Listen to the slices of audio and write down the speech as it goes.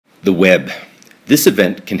The web. This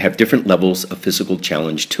event can have different levels of physical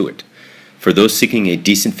challenge to it. For those seeking a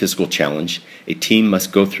decent physical challenge, a team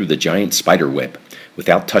must go through the giant spider web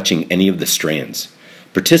without touching any of the strands.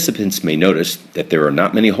 Participants may notice that there are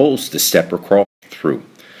not many holes to step or crawl through.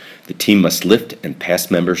 The team must lift and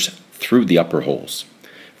pass members through the upper holes.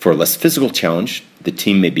 For a less physical challenge, the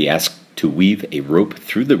team may be asked to weave a rope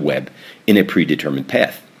through the web in a predetermined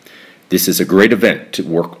path. This is a great event to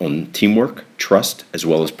work on teamwork, trust, as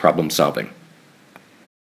well as problem solving.